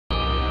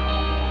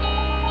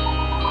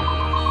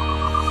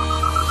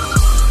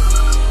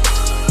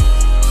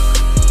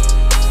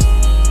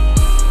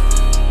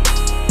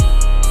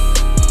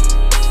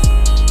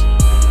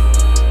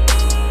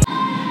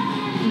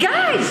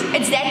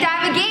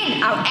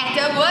at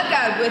a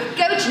workout with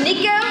Coach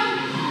Nico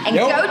and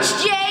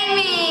Coach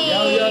Jamie.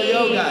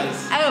 Yo,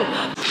 guys.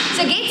 Oh,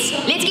 so kids,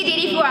 let's get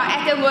ready for our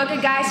at a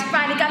workout, guys.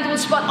 Find a comfortable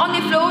spot on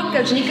the floor.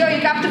 Coach Nico, are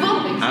you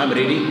comfortable? I'm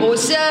ready.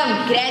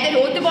 Awesome. Grab that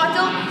water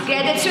bottle,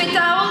 grab that sweat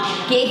towel.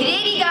 Get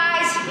ready,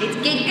 guys. Let's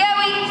get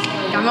going.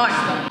 Come on.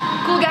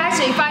 Cool, guys.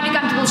 So you find a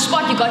comfortable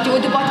spot. You got your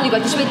water bottle, you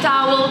got your sweat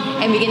towel,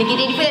 and we're gonna get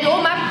ready for that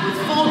warm up with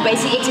 4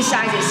 basic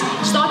exercises.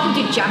 Starting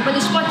to jump on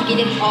the spot to get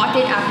that heart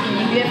rate up. Can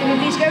you do that for me,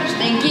 please, Coach?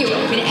 Thank you.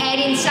 We're gonna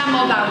add in some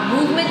of our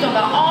movement of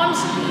our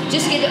arms.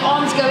 Just get the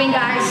arms going,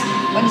 guys.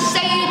 Want to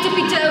stay on your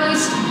tippy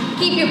toes.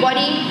 Keep your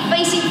body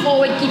facing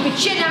forward. Keep your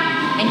chin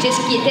up, and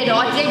just get that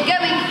heart rate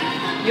going.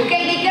 You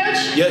okay there,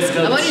 Coach? Yes,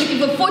 Coach. I want you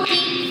looking for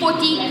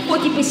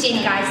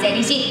 40%, guys. That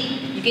is it.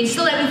 You can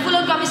still have a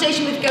full-on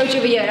conversation with Coach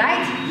over here,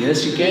 right?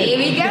 Yes, you can. There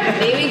we go.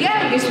 There we go.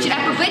 You can switch it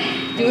up a bit.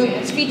 Do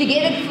feet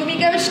together for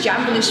me, Coach.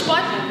 Jump on the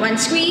spot. One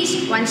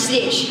squeeze, one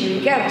stretch. Here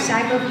we go.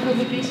 Cycle for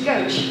me, please,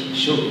 Coach.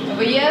 Sure.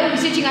 Over here, we're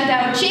switching out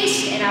our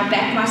chest and our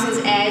back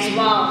muscles as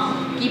well.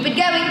 Keep it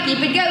going. Keep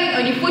it going.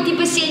 Only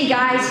 40%,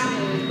 guys.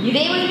 You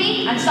there with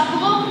me?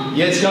 Unstoppable?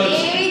 Yes, Coach.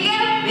 There we go.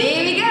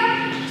 There we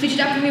go. Switch it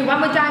up for me one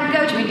more time,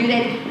 Coach. We do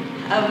that.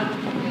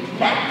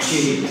 Back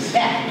kicks.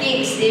 Back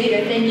kicks. There we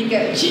go. Thank you,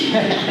 Coach.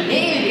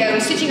 There we go.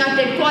 Switching out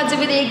that quads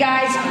over there,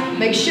 guys.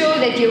 Make sure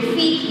that your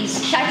feet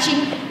is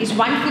touching, is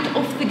 1 foot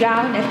off the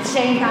ground. At the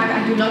same time,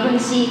 I do not want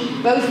to see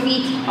both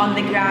feet on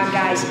the ground,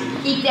 guys.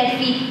 Keep that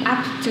feet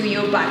up to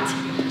your butt.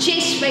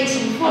 Chest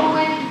facing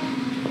forward.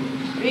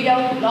 Here we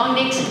go. Long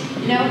necks.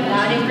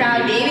 Loud and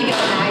proud. There we go.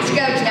 Nice,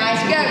 Coach.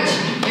 Nice, Coach.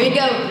 Here we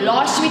go.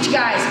 Last switch,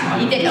 guys.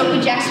 Need that open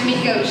jacks for me,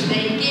 Coach.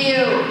 Thank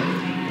you.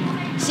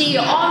 See,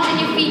 your arms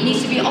and your feet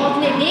needs to be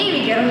alternate. There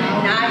we go.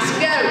 Nice,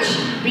 Coach.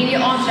 Bring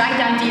your arms right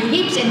down to your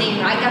hips and then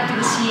right up to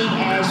the ceiling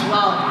as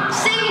well.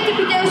 Stay with the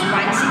tippy toes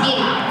once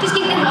again. Just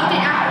keep that heart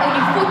rate up.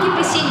 Only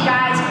 40%,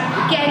 guys.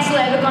 We can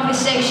still have a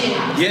conversation.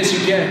 Yes,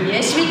 you can.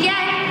 Yes, we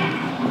can.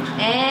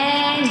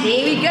 And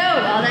there we go.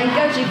 Well done,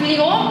 Coach. You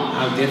feeling warm?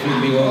 I'm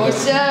definitely warm.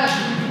 Awesome.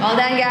 Well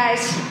done,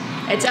 guys.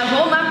 It's our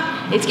warm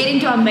up. Let's get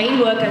into our main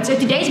workout. So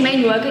today's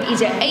main workout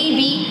is an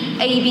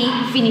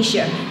ABAB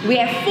finisher. We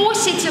have 4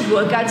 sets of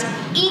workouts.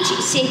 Each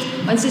set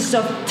consists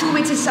of 2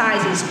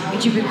 exercises,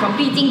 which you'll be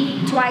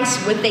completing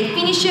twice with a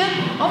finisher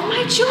of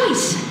my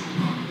choice.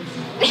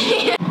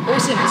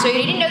 Awesome. So you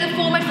already know the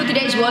format for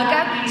today's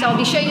workout. So I'll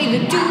be showing you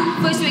the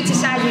first two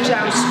exercises, which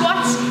are our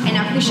squats and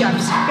our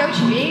push-ups. Coach,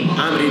 you ready?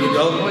 I'm ready to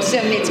go.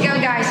 Awesome. Let's go,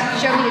 guys.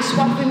 Show me the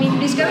squat for me,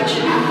 please, Coach.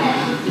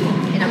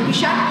 And a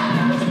push-up.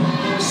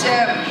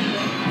 Awesome.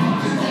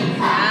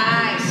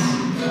 Nice.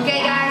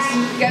 Okay, guys,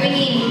 going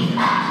in.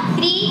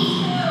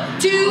 3,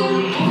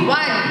 2,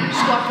 1.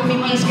 Squat for me,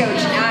 please,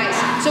 Coach. Nice.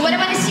 So what I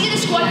want to see in the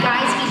squat,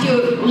 guys, is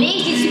your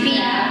legs needs to be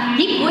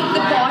hip width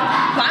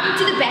apart, bum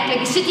to the back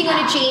like you're sitting on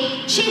a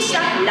chair, chest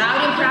up, loud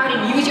and proud,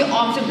 and use your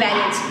arms to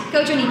balance.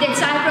 Coach, I need that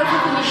side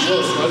profile for me,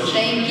 please.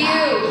 Thank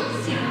you.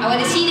 I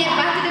want to see that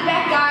butt to the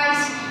back,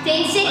 guys.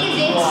 10 seconds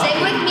in. Stay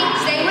with me.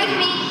 Stay with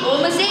me.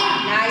 Almost there.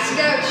 Nice,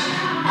 Coach.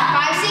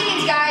 5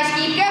 seconds, guys.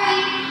 Keep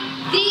going.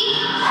 3,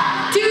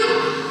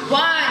 2, 1.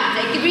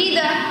 Take a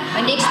breather.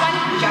 And next one,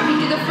 jumping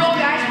to the floor,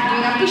 guys.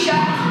 Doing a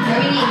push-up.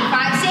 Going in.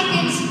 5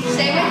 seconds.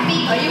 Stay with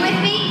me. Are you with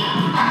me?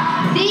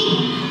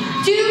 3,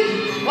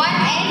 2, 1,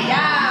 and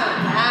down.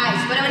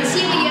 Nice. What I want to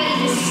see over here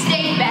is a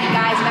straight back,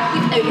 guys. If I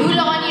put a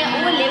ruler on here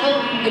or a level,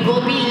 it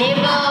will be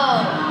level.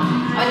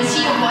 I want to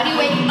see your body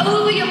weight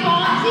over your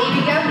palms. There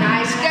we go.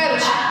 Nice,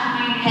 Coach.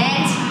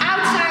 Hands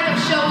outside of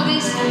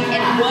shoulders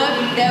and work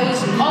those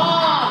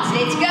arms.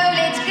 Let's go.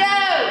 Let's go.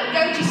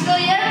 Coach, you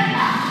still here?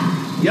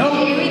 Yo.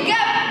 Here we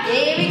go.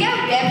 Here we go.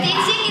 We have 10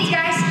 seconds,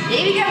 guys.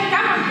 Here we go.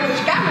 Come on,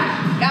 Coach. Come on.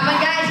 Come on,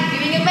 guys.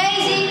 You're doing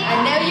amazing.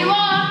 I know you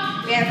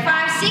are. We have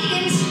 5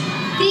 seconds.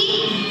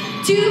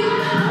 3,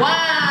 2, 1.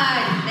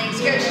 Thanks,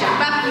 Coach.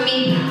 Jump up for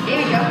me. Here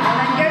we go. Well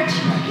done, Coach.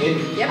 Okay.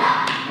 Yep.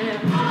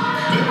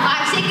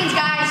 5 seconds,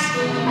 guys.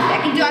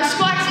 Back into our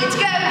squats. Let's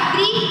go.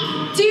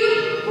 3,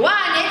 2, 1.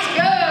 Let's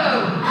go.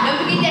 Don't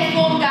forget that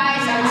form,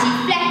 guys. I want to see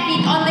flat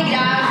feet on the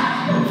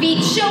ground.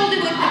 Feet shoulder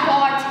width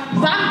apart.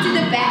 Bum to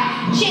the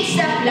back. Chest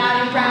up,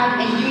 loud and proud.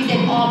 And use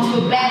that arms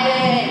for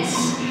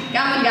balance.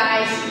 Come on,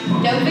 guys.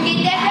 Don't forget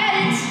that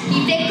balance.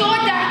 Keep that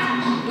core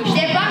tight. Push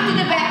that bum to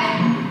the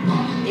back.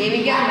 There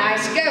we go.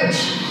 Nice, Coach.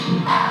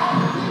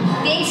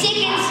 10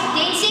 seconds.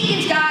 10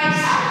 seconds, guys.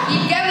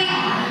 Keep going.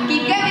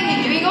 Keep going.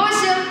 You're doing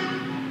awesome.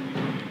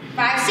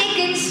 5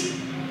 seconds.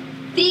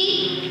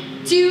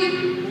 3,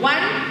 2,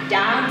 1.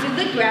 Down to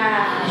the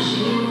ground.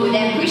 With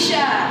that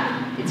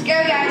push-up. Let's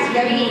go, guys.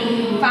 Going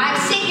in. 5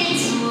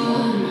 seconds.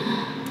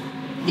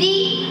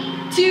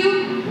 3,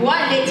 2,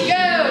 1. Let's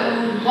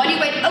go. Body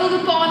weight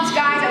over palms,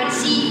 guys. I want to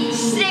see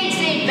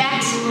straight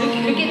backs.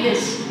 Look at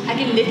this. I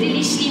can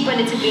literally sleep when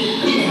it's a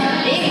bed.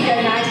 There we go.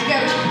 Nice,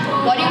 Coach.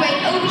 Body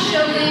weight over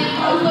shoulder,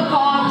 over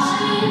palms,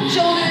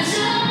 shoulders,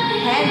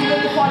 hands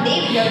over palm.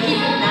 There we go.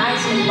 Keep it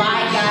nice and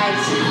wide, guys.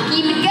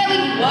 Keep it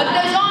going. Work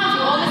those arms.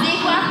 We're almost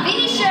there for our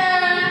finisher.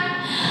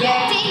 We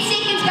have 10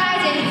 seconds,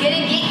 guys, and we're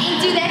gonna get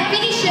into that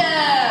finisher.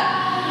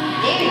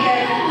 There we go.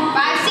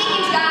 5 seconds.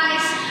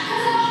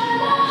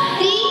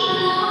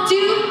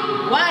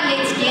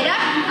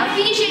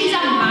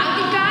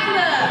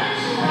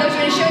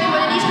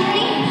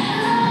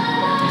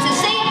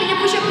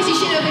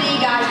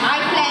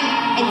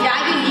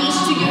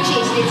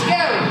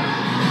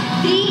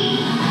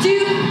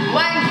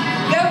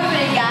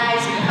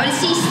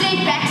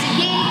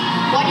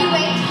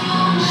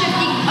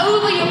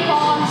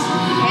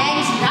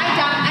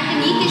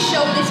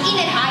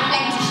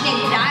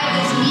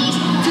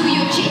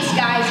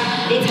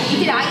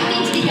 it high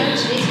intensity,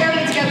 coach. Let's go,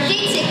 let's go. 10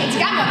 seconds.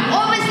 Come on.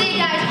 Almost there,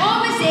 guys.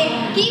 Almost there.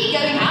 Keep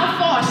going. How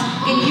fast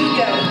can you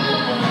go?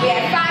 We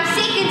have 5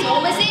 seconds.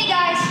 Almost there,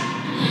 guys.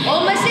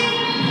 Almost there.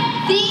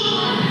 3,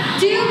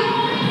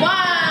 2, 1.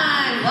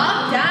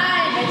 Well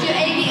done. That's your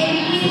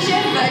ABAB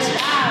finisher. First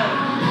round.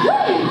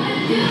 Woo!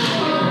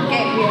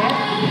 Okay,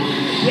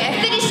 we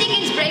have 30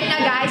 seconds break now,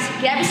 guys.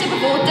 Grab a sip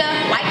of water,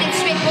 wipe that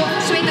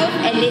sweat off,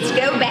 and let's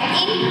go back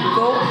in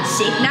for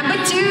set number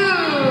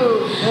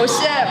 2.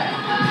 Awesome.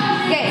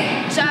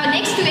 Okay, so our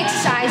next 2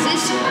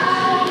 exercises,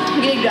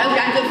 we're going to go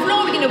down to the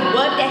floor. We're going to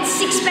work that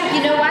 6-pack.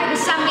 You know why? The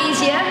summer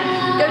is here.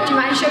 Don't you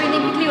mind showing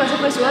them quickly what's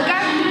the first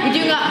workout? We're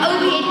doing our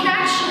overhead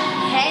crunch,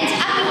 hands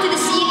up into the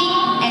ceiling,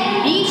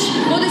 and reach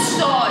for the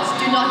stars.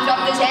 Do not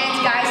drop those hands,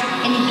 guys,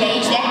 and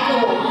engage that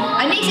core.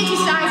 Our next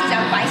exercise is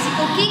our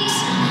bicycle kicks.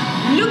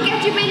 Look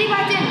at your belly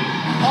button.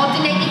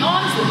 Alternating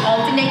arms with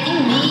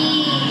alternating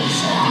knees.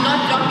 Do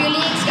not drop your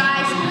legs,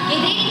 guys.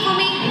 Get ready for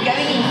me. We're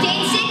going in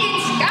 10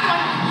 seconds. Come on.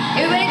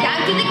 Everybody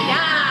down to the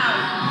ground.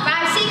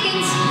 5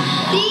 seconds.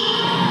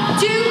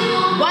 3,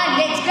 2,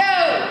 1. Let's go.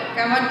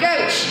 Come on,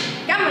 coach.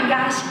 Come on,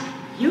 guys.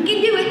 You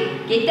can do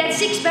it. Get that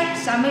 6-pack.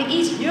 Summer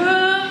is here.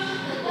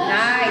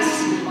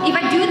 Nice. If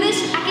I do this,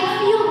 I can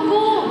feel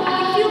more. I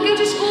can feel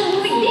coach's core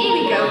moving. There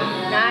we go.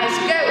 Nice,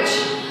 coach.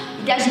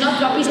 He does not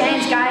drop his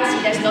hands, guys.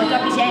 He does not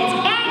drop his hands.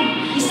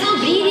 And he's still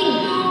breathing.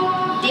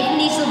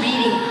 Definitely still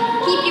breathing.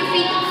 Keep your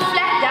feet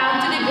flat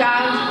down to the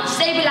ground.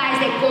 Stabilize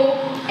that core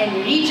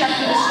and reach up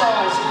to the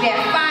stars. We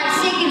have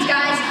 5 seconds,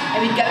 guys.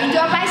 And we go into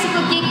our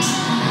bicycle kicks.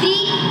 3,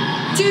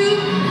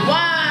 2,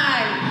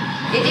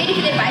 1. Get ready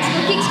for the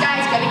bicycle kicks,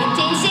 guys. Going in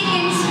 10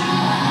 seconds.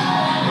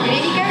 You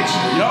ready, coach?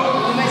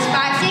 Yo. Almost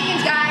 5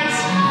 seconds, guys.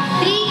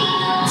 3,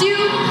 2,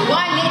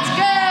 1. Let's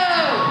go.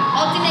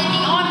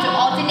 Alternating arm to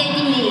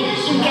alternating knee.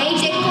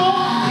 Engage that core.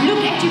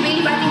 Look at your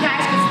belly button,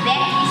 guys, because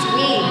that is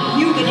where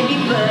you're going to be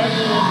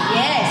burning.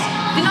 Yes.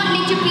 Do not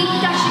let your feet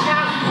touch the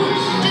ground.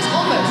 Just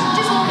almost.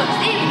 Just almost.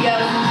 There we go.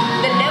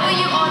 The lower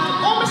you are to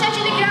almost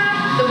touching the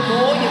ground, the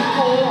more your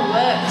core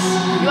works.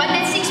 You want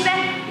that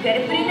 6-pack? You got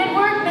to put in that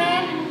work,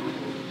 man.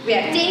 We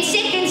have 10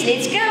 seconds.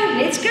 Let's go.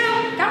 Let's go.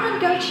 Come on,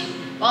 coach.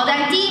 Well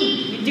done,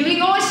 team. You're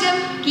doing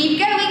awesome. Keep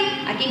going.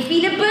 I can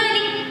feel it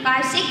burning.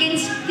 5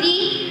 seconds.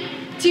 3,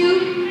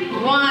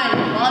 2, 1.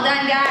 Well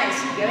done, guys.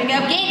 Going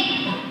up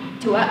again.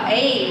 To our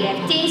A. We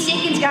have 10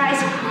 seconds,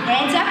 guys.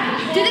 Hands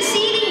up to the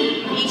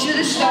ceiling. Reach to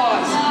the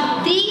stars.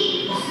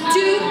 3,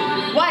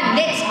 2, 1.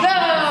 Let's go.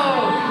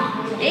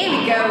 There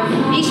we go.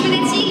 Reach for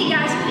that ceiling,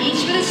 guys.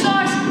 Reach for the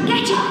stars.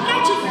 Catch it,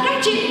 catch it,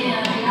 catch it.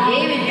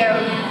 There we go.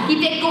 Keep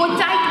that core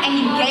tight and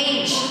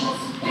engage.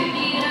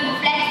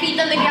 Flat feet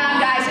on the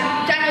ground, guys.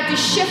 Try not to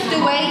shift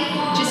away.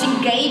 Just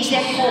engage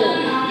that core.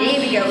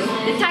 There we go.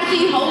 The tighter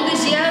you hold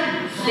this here,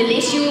 the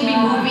less you will be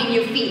moving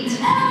your feet.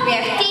 We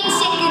have 10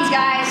 seconds,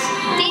 guys.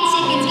 10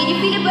 seconds. Can you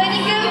feel it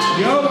burning, coach?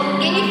 Yo.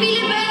 Can you feel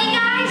it burning,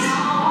 guys?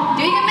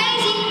 Doing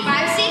amazing.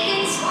 5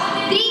 seconds.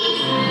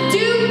 3,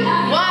 2,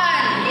 1.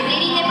 Get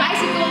ready in the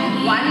bicycle.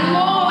 1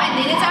 more, and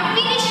then it's our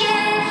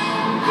finisher.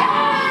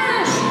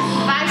 Yes.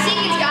 5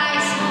 seconds,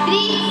 guys.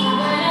 3,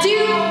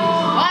 2,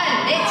 1.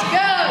 Let's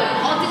go.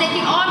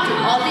 Alternating arm to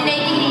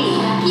alternating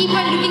knee. Keep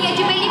on looking at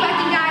your belly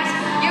button, guys.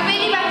 Your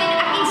belly button.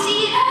 I can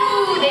see it.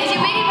 Ooh, there's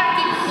your belly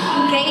button.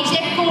 Engage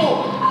that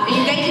core. Are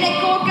you engaging that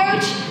core,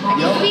 coach? I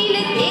can feel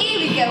it. There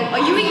we go.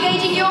 Are you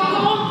engaging your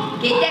core?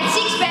 Get that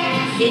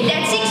 6-pack. Get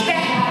that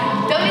 6-pack.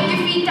 Don't let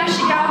your feet touch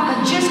the ground, but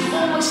just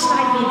almost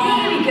slightly.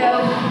 There we go.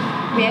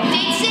 We have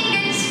 10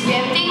 seconds. We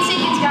have 10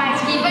 seconds, guys.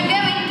 Keep on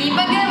going. Keep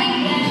on going.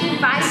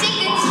 5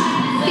 seconds.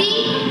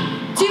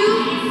 3,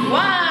 2,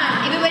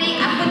 1. Everybody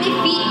up on their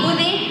feet for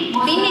their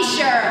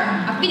finisher.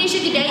 Our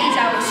finisher today is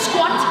our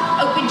squat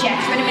open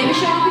jacks. Want to maybe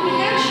show them quickly,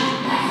 coach?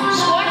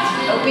 Squat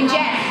open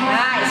jack.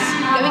 Nice.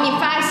 Going in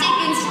 5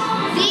 seconds.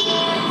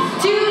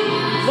 3,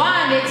 2,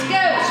 1. Let's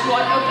go.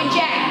 Squat open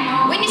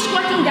jack. When you're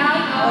squatting down,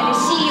 I want to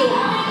see your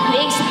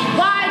legs be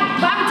wide,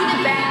 bum to the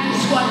back,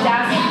 squat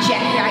down and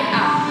jack right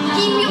up.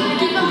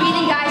 Keep on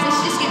breathing, guys.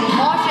 Let's just get the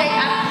heart rate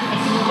up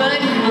and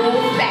burn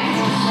more fat.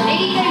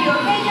 Ready? Are you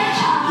okay, coach?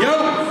 Yo.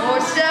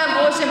 Awesome,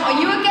 awesome. Are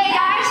you okay,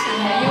 guys?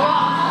 There you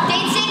are.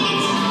 10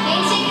 seconds.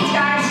 10 seconds,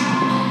 guys.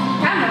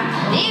 Come on.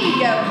 There we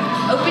go.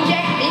 Open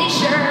jack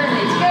finisher.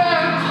 Let's go.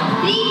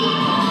 3,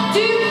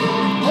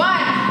 2, 1.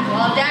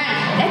 Well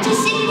done. That's your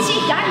second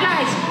set done,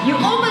 guys.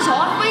 You're almost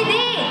halfway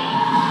there.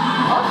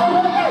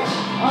 Halfway there, coach.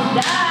 Well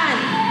done.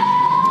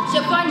 So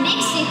for our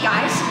next set,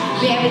 guys,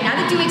 we have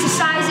another 2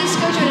 exercises.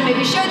 Coach, want to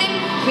maybe show them?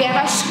 We have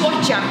our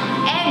squat jump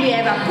and we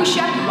have our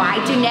push-up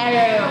wide to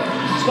narrow.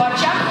 Squat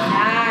jump.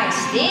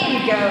 Nice. There we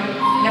go.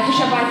 Now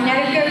push-up wide to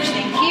narrow, coach.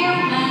 Thank you.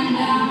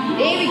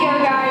 There we go,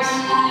 guys.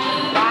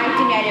 Wide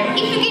to narrow.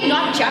 If you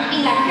cannot jump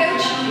in like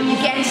coach, you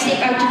can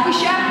step out to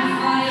push-up.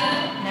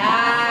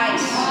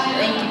 Nice.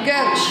 Thank you,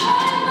 coach.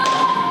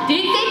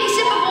 Did you take a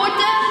sip of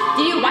water?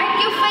 Did you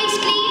wipe your face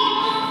clean?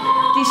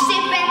 To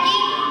step back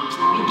in?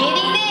 We're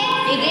getting there.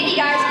 Get ready,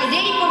 guys. Get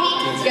ready for me.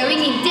 It's going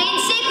in 10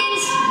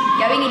 seconds.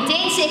 Going in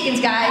 10 seconds,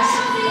 guys.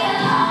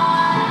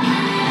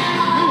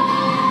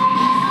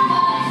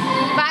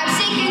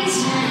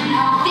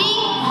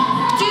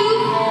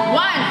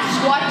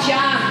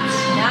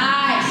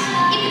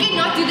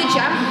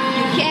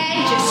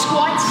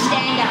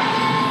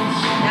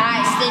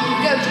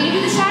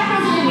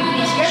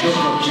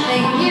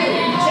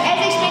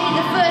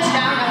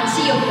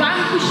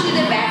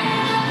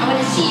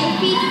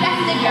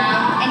 to the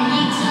ground and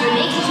your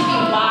legs need to be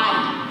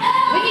wide.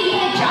 When you do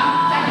the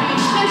jump, like an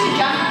explosive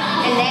jump,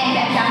 and land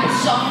back down to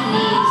soft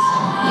knees.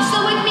 You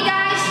still with me,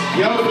 guys?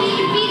 Yo.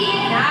 Repeat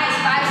it. Nice.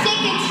 5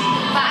 seconds.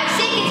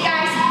 5 seconds,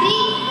 guys.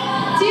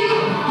 3, 2,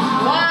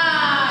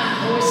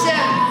 1.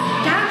 Awesome.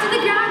 Down to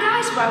the ground,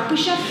 guys. While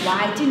push up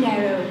wide to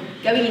narrow.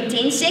 Going in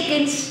 10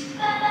 seconds. 3,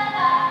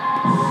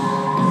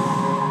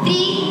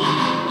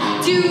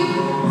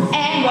 2,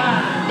 and 1.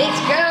 Let's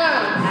go.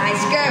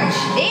 Nice, coach.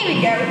 There we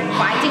go.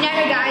 Wide to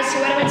narrow, guys. So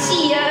what I want to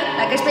see here,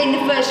 like I explained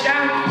in the first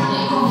round,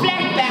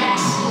 flat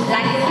backs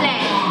like a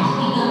plank.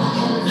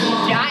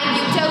 Drive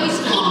your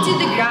toes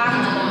into the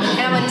ground,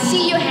 and I want to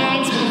see your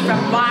hands move from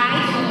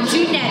wide to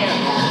narrow.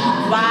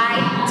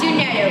 Wide to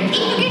narrow. If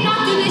you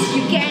cannot do this,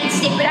 you can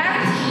step it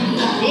out.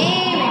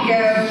 There we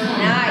go.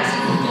 Nice.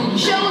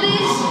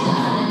 Shoulders,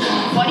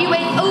 body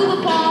weight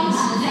over palms,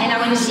 and I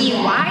want to see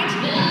wide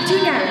to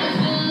narrow.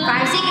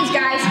 5 seconds,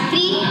 guys.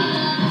 3,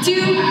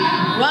 2,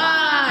 1.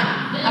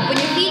 Up on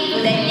your feet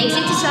for that next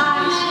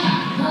exercise.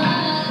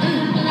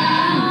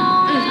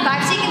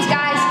 5 seconds,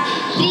 guys.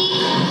 3,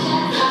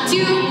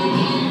 2,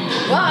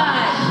 1.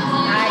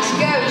 Nice,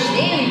 coach.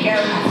 There we go.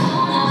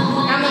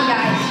 Come on,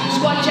 guys.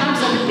 Squat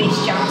jumps are the best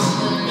jumps.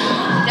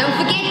 Don't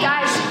forget,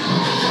 guys.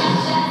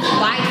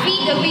 Wide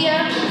feet over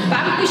here.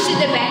 Bum push to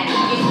the back.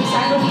 Get the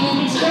side of your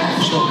knees here.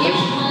 Yep.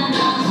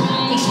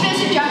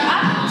 Explosive jump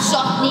up.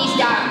 Soft knees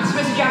down.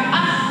 Explosive jump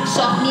up.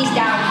 Soft knees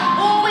down.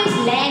 Always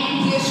land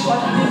into your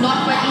squat. You do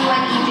not want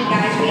anyone injured,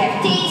 guys. We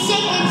have 10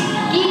 seconds.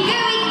 Keep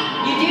going.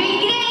 You're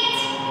doing great.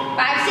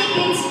 5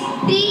 seconds.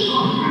 3,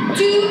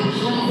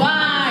 2,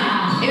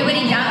 1.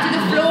 Everybody down to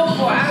the floor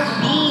for our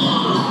beat.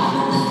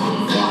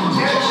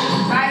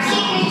 5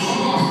 seconds.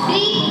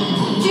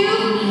 3,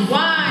 2,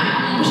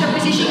 1. Push up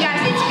position,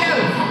 guys. Let's go.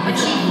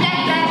 Let's see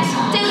flat backs.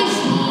 Toes.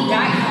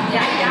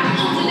 Right down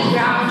into the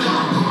ground.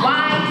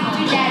 Wide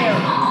to narrow.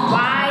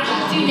 Wide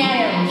to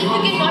narrow. If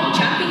you cannot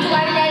jump into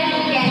wide to narrow,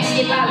 you can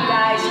step out,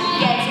 guys.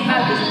 You can step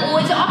out. There's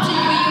always an option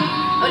for you.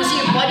 I want to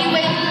see your body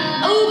weight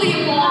over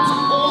your palms.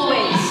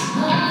 Always.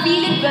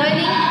 Feel it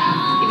burning.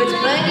 If it's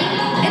burning,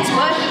 it's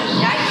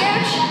working. Right,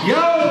 coach?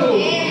 Yo!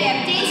 Yeah, we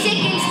have 10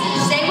 seconds.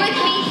 Stay with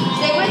me.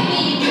 Stay with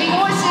me. You're doing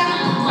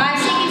awesome. 5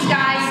 seconds,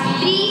 guys.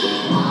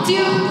 3,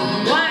 2,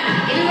 1.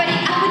 Everybody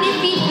up on their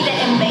feet for that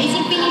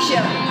amazing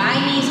finisher.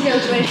 High knees,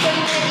 coach. Want to show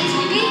me what it is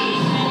quickly?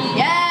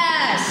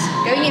 Yes.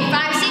 Going in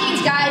 5 seconds,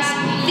 guys.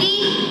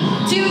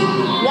 3,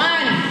 2, 1.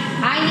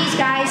 High knees,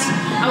 guys.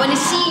 I want to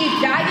see you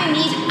drive your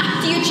knees up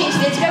to your chest.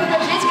 Let's go,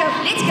 coach. Let's go.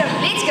 Let's go.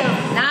 Let's go.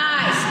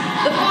 Nice.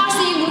 The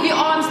faster you move your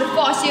arms, the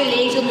faster your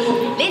legs will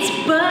move. Let's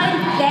burn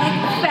that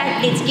fat.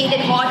 Let's get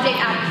that heart rate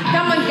up.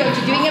 Come on, coach.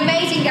 You're doing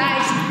amazing,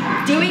 guys.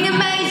 Doing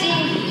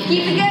amazing.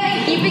 Keep it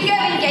going. Keep it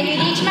going. Can you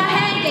reach my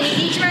hand? Can you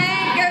reach my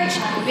hand, coach?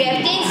 We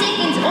have 10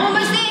 seconds.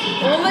 Almost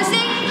there. Almost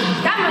there.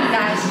 Come on,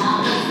 guys.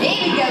 There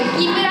we go.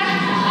 Keep it up.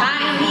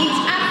 High knees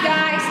up,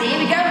 guys. There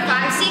we go.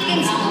 5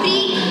 seconds.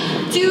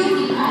 3,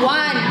 2,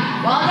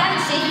 1. Well done.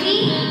 Set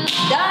 3.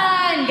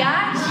 Done,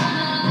 guys.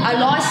 Our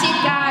last set,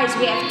 guys.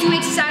 We have 2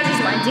 exercises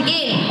once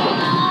again.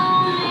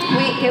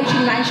 Wait, coach,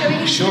 you mind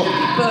showing? Sure.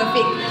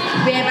 Perfect.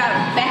 We have our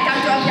back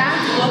down to our ground,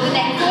 work on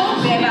that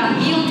core. We have our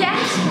heel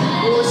taps.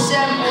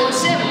 Awesome,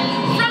 awesome.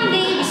 From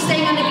there, we're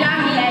staying on the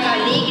ground. We have our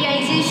leg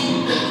raises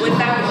with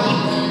our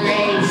hip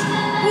raise.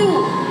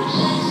 Ooh.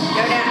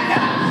 Go down,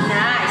 go.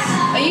 Nice.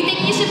 Are you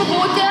taking a sip of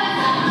water?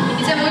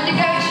 Is that water,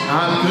 coach?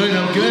 I'm good,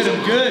 I'm good, I'm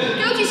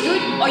good. Coach is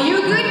good. Are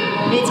you good?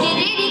 Let's get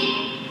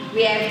ready.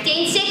 We have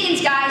 10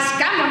 seconds, guys.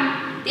 Come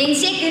on. 10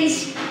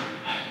 seconds.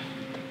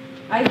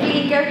 Are you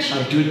feeling, coach?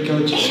 I'm good,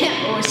 coach.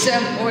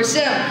 Awesome,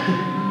 awesome.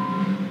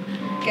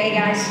 Okay,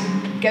 guys.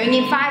 Going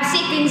in 5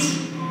 seconds.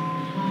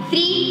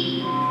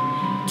 3,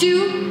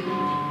 2,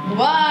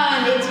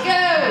 1. Let's go.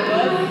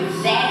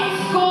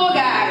 That core,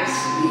 guys.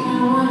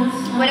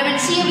 What I want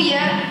to see over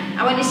here,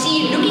 I want to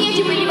see you looking at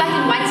your belly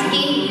button once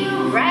again.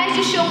 Raise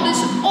your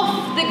shoulders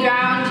off the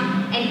ground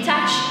and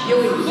touch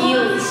your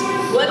heels.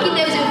 Working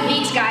those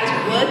obliques, guys.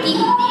 Working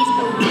these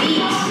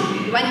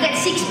obliques. You want that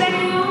six-pack?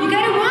 You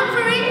gotta work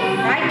for it.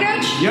 Right,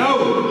 coach?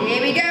 Yo!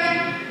 Here we go.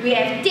 We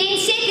have 10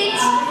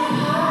 seconds.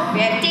 We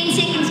have 10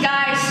 seconds,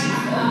 guys.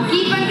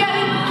 Keep on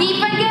going.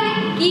 Keep on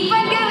going. Keep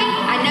on going.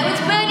 I know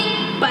it's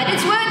burning, but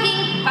it's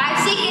working.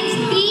 5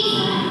 seconds.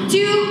 3,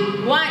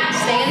 2, 1.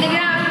 Stay on the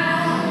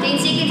ground.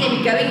 10 seconds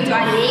and we're going to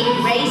our leg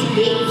raise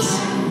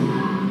hips. 5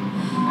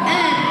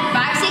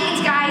 seconds,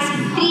 guys.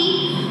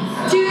 3,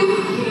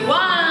 2,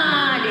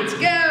 1. Let's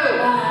go.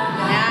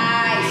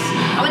 Nice.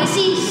 I want to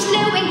see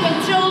slow and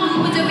controlled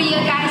movements over here,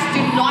 guys. Do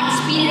not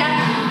speed it up.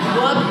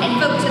 Work and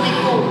focus on that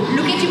core.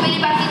 Look at your belly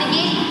button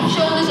again.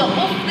 Shoulders are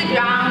off the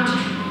ground.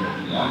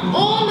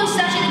 Almost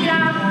touching the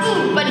ground.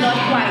 Ooh, but not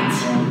quite.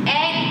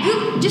 And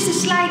ooh, just a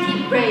slight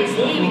hip raise.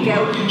 There we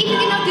go. If you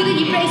cannot do the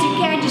hip raise, you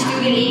can just do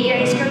the leg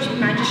raise. Coach, you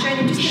might just show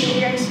them just the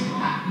leg raise.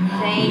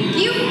 Thank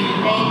you.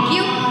 Thank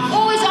you.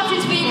 Always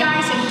options for you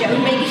guys, so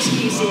don't make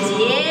excuses.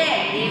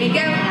 Yeah, there we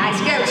go. Nice,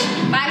 coach.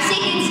 5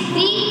 seconds.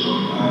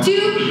 3,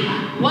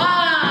 2, 1.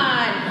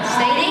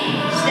 Stay there.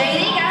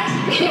 Stay there, guys.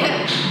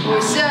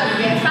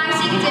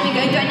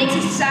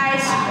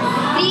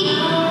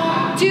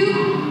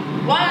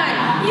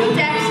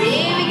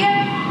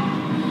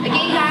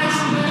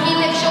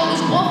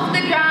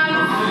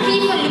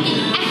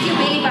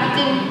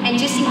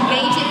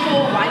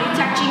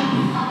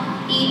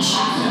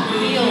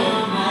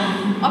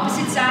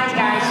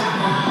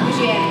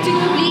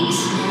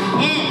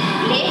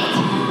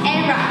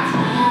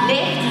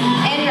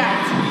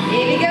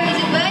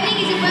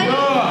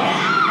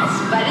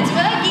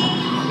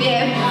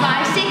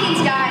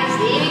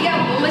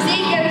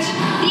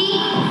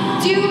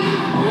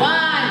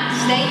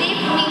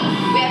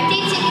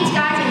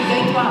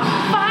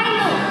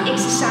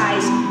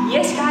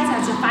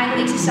 final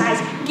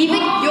exercise. Give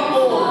it your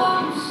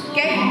all.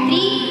 Okay,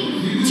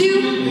 3,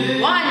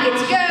 2, 1,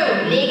 let's go.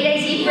 Leg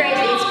raise, hip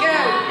raise, let's go.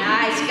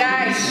 Nice,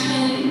 guys.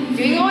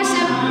 Doing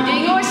awesome,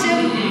 doing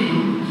awesome.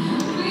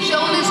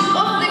 Shoulders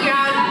off the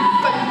ground.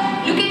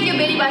 Look at your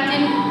belly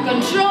button.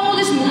 Control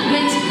this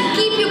movement.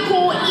 Keep your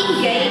core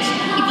engaged.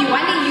 If you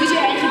want to use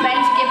your hands to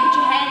balance, you can put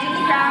your hands on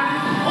the ground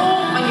or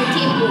on your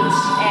temples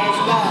as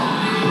well.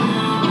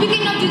 If you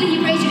cannot do the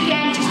hip raise, you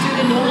can just do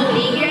the normal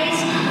leg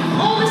raise.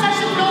 Almost touch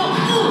the floor,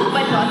 ooh,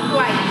 but not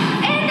quite.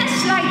 And a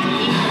slight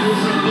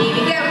improvement. There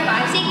we go.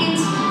 5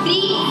 seconds.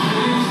 3,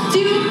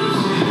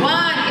 2,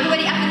 1.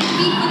 Everybody up on the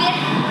feet for that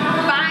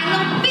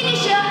final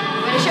finisher.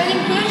 I'm going to show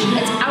them push.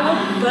 It's our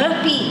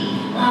burpee.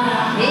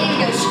 There we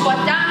go.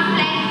 Squat down,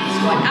 plank,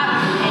 squat up,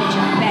 and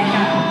jump back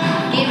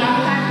up. Again, one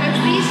more time, coach,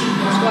 please.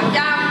 Squat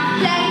down,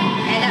 plank,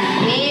 and up.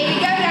 There we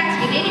go, guys.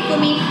 Get ready for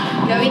me.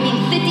 Going in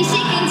 30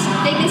 seconds.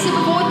 Take a sip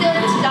of water.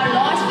 This is our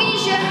last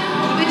finisher.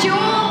 Give it your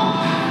all.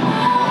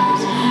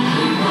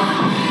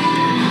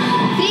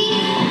 3,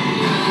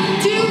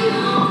 2,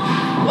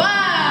 1.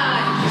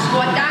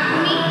 Squat down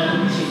for me.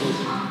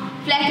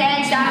 Flat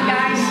hands down,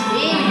 guys.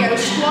 There we go.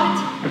 Squat.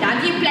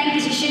 Down to your plank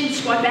position.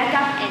 Squat back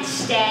up and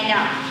stand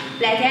up.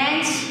 Flat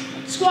hands.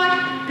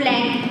 Squat.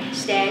 Plank.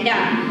 Stand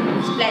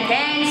up. Flat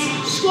hands.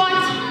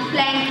 Squat.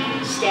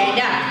 Plank. Stand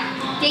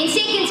up. 10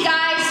 seconds,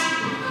 guys.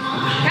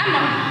 Come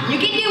on. You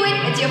can do it.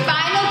 It's your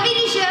final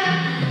finisher.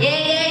 Yeah,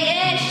 yeah,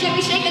 yeah. Shake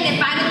it, shake it. The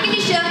final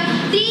finisher.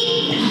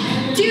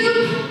 3,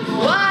 2,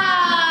 1.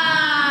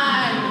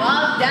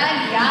 Well done,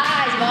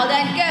 guys. Well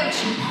done, coach.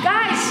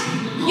 Guys,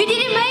 you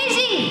did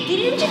amazing.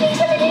 Didn't you think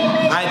so? You did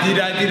amazing.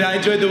 I did. I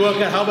enjoyed the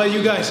workout. How about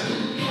you guys?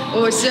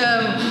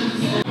 Awesome.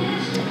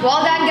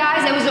 Well done,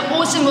 guys. That was an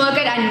awesome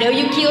workout. I know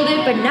you killed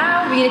it, but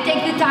now we're going to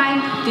take the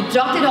time to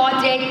drop the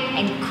heart rate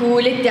and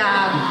cool it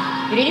down.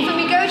 You ready for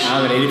me, coach?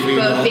 I'm ready for you.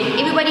 Perfect.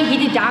 Everybody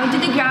hit it down to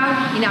the ground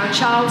in our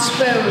child's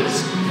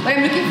pose. What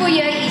I'm looking for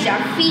here is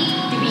our feet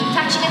to be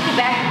touching at the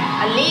back,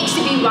 our legs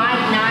to be wide,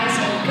 nice,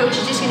 and coach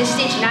is just going to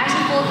stitch nice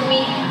and forward for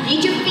me.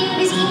 Reach your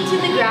fingers into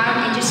the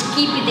ground and just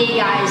keep it there,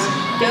 guys.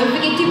 Don't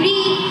forget to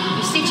breathe.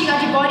 You're stitching out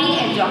your body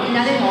and drop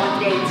another heart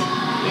rate.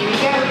 There we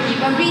go.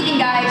 Keep on breathing,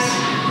 guys.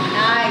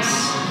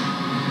 Nice.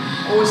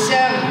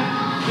 Awesome.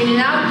 We're going to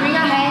now bring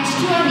our hands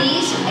to our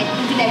knees and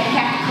into that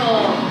cat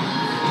curl.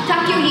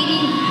 Tuck your head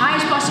in high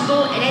as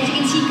possible, and as you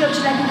can see, coach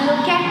is like a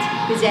little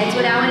cat, because that's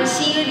what I want to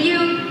see with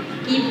you.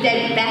 Keep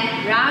that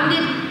back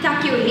rounded.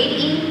 Tuck your head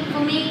in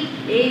for me.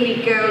 There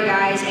we go,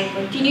 guys, and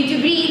continue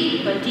to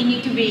breathe. Continue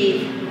to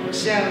breathe.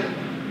 Awesome.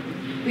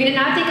 We're going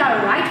to now take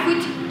our right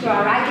foot to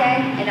our right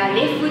hand and our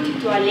left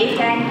foot to our left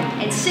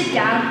hand and sit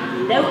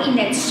down low in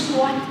that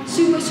squat,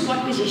 sumo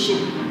squat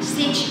position.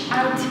 Stretch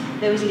out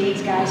those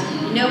legs, guys.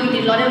 You know we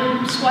did a lot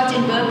of squats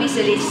and burpees,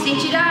 so let's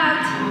stretch it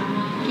out.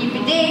 Keep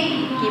it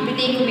there. Keep it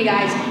there for me,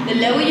 guys. The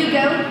lower you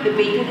go, the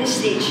better the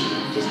stretch.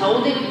 Just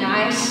hold it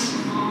nice.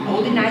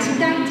 Hold it nice and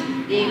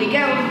tight. There we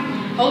go.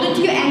 Hold it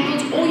to your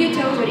ankles or your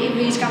toes, whatever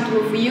is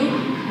comfortable for you.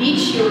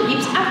 Reach your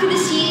hips up to the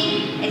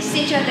ceiling and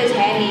stretch out those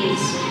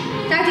hammies.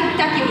 Try to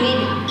tuck your head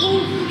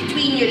in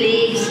between your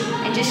legs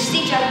and just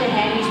stretch out the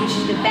hammies, which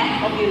is the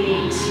back of your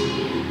legs.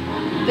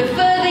 The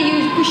further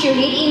you push your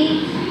head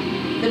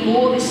in, the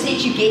more the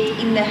stretch you get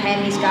in the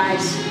hammies,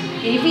 guys.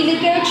 Can you feel it,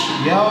 coach?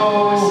 Yo!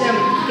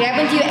 Awesome. Grab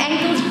onto your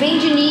ankles,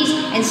 bend your knees,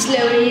 and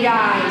slowly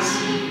rise.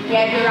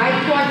 Grab your right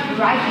quad,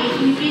 right leg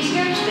for me, please,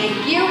 coach. Thank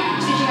you.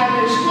 Stitching out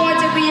those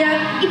quads over here.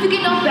 If you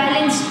cannot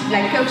balance,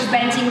 like coach is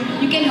balancing,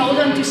 you can hold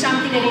on to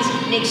something that is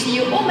next to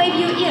you, or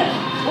maybe your ear.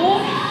 Or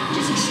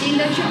just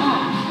extend out your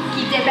arm.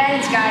 Keep that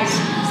balance, guys.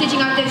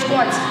 Stitching out those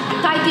quads. The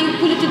tighter you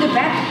pull it to the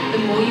back, the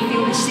more you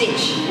feel the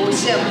stitch.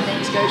 Awesome.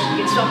 Thanks, coach.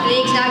 You can swap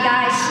legs now,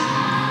 guys.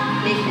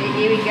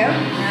 Here we go.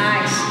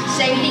 Nice.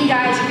 Same thing,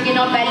 guys. If you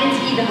cannot balance,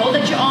 either hold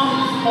out your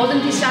arm, hold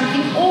onto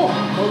something, or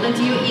hold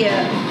onto your ear.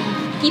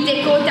 Keep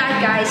that core tight,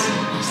 guys.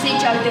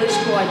 Stretch out those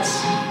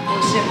quads.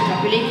 Awesome.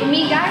 Drop your leg for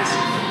me, guys.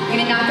 We're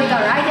going to now take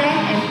our right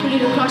hand and pull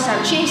it across our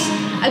chest.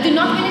 I do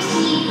not want to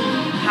see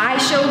high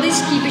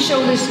shoulders. Keep your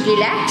shoulders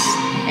relaxed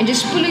and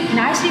just pull it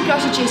nicely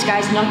across your chest,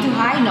 guys. Not too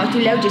high, not too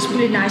low. Just pull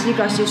it nicely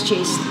across your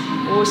chest.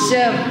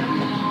 Awesome.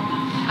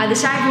 Other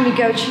side for me,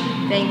 coach.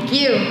 Thank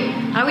you.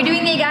 How are we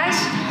doing there, guys?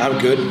 I'm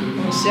good.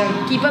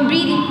 Awesome. Keep on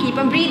breathing. Keep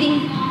on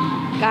breathing.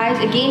 Guys,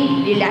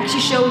 again, relax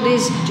your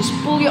shoulders. Just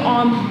pull your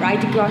arm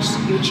right across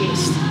your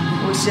chest.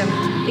 Awesome.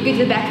 Take it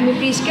to the back of me,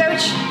 please,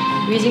 coach.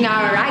 Using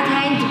our right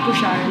hand to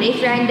push our left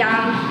hand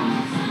down.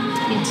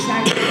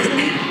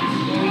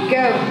 There we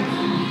go.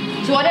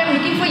 So what I'm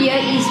looking for here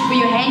is for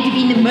your hand to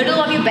be in the middle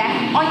of your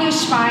back, on your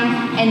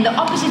spine, and the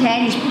opposite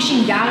hand is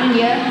pushing down in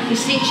here to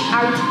stretch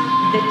out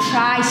the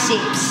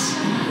triceps.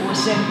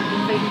 Awesome.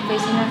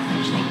 Facing that.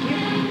 Thank you.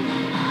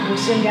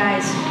 Awesome,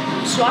 guys.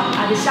 Swap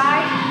other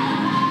side.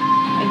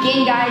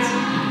 Again, guys.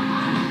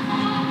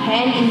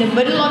 Hand in the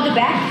middle of the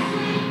back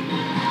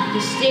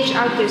to stretch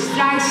out those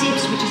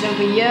triceps, which is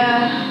over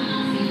here.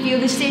 You feel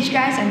the stretch,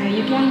 guys? I know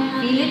you can.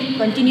 Feel it.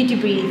 Continue to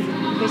breathe.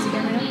 Face the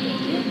camera.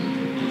 Thank you.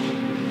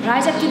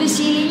 Rise up to the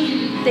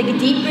ceiling. Take a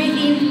deep breath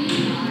in.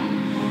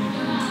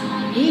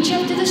 Reach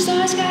up to the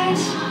stars, guys.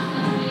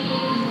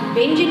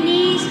 Bend your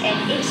knees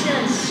and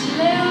exhale.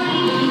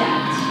 Slowly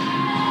relax.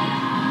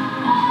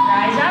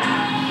 Rise up.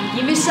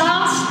 Give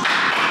yourselves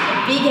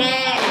a big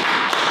hand.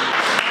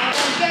 Well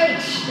done,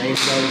 coach.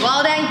 Thanks, coach.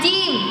 Well done,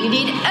 team. You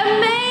did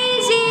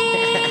amazing.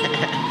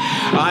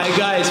 Alright,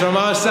 guys, from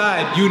our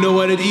side, you know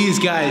what it is,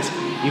 guys.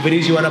 If it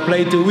is you want to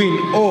play to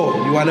win or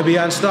you want to be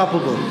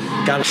unstoppable,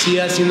 come see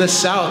us in the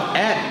south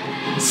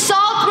at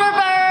Salt River.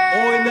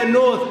 or in the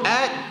north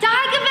at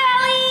Tiger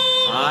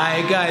Valley.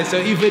 Alright, guys, so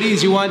if it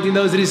is you wanting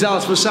those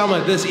results for summer,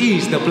 this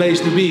is the place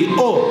to be,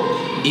 or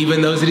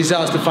even those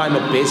results to find the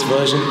best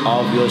version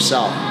of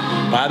yourself.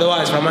 But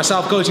otherwise, from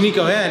myself, Coach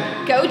Nico,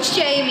 and Coach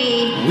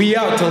Jamie. we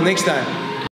out till next time.